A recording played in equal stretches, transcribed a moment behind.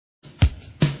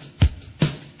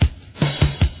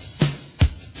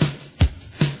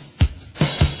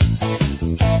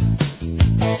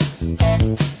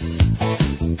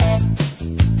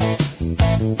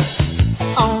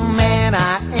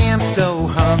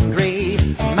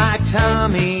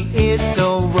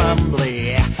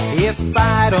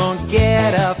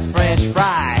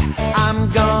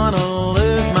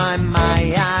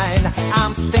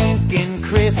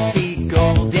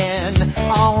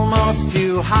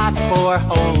hot for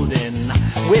holding,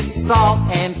 with salt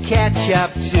and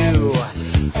ketchup too.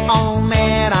 Oh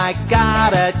man, I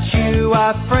gotta chew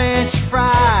a French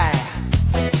fry.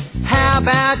 How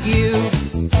about you?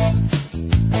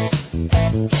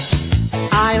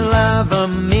 I love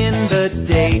 'em in the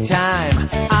daytime,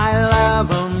 I love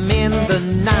 'em in the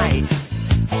night.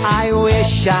 I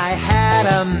wish I had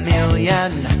a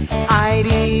million, I'd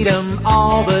eat 'em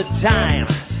all the time.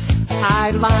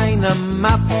 I'd line 'em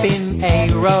up in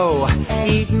a row,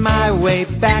 eat my way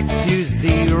back to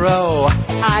zero.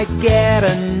 I'd get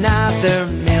another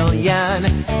million,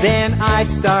 then I'd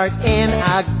start in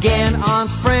again on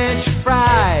French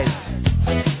fries.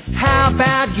 How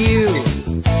about you?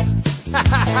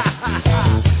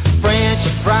 French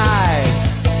fries,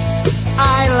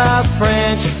 I love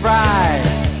French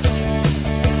fries.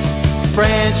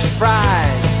 French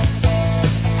fries,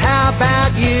 how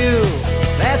about you?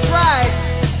 That's right,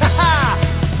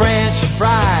 French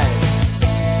fries,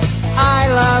 I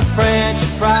love French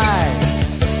fries.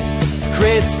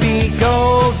 Crispy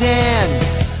golden,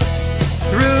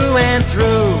 through and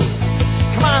through.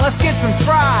 Come on, let's get some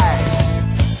fries.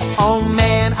 Oh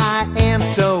man, I am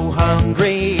so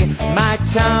hungry, my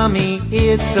tummy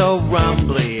is so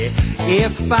rumbly.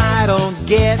 If I don't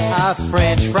get a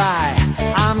French fry,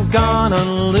 I'm gonna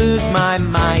lose my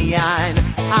mind.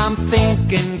 I'm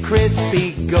thinking crispy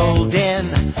golden,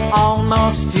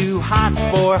 almost too hot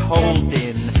for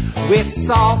holding, with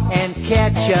salt and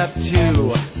ketchup too.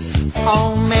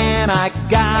 Oh man, I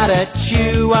gotta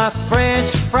chew a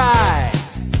French fry.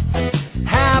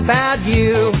 How about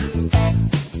you?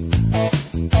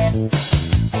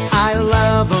 I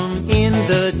love 'em in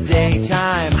the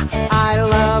daytime, I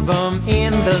love 'em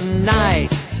in the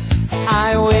night. I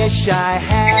wish I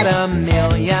had a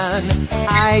million,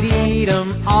 I'd eat 'em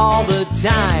all the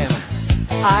time.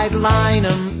 I'd line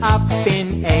 'em up in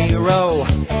a row,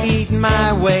 eat my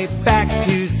way back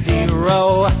to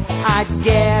zero. I'd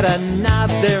get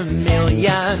another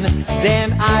million, then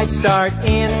I'd start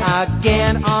in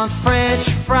again on French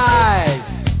fries.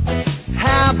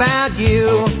 How about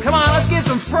you? Come on, let's get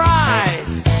some fries.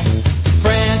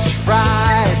 French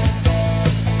fries,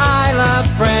 I love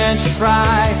French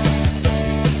fries.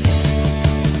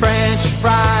 French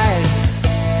fries,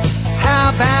 how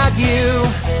about you?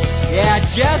 Yeah,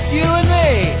 just you and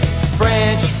me.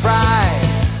 French fries,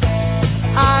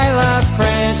 I love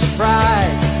French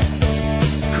fries.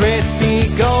 Crispy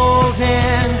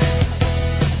golden,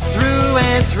 through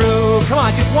and through. Come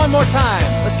on, just one more time.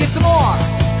 Let's get some more.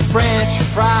 French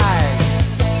fries,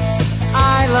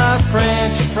 I love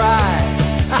French fries.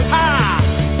 Ha-ha!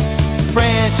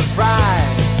 French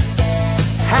fries,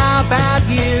 how about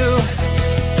you?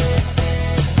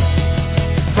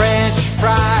 French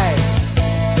fries,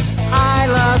 I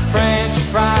love French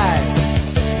fries.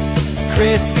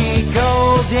 Crispy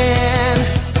golden,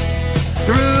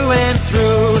 through and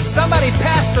through. Somebody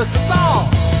pass the salt.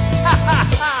 Ha ha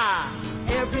ha!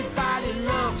 Everybody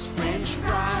loves French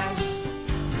fries.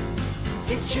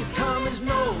 It should come as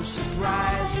no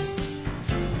surprise.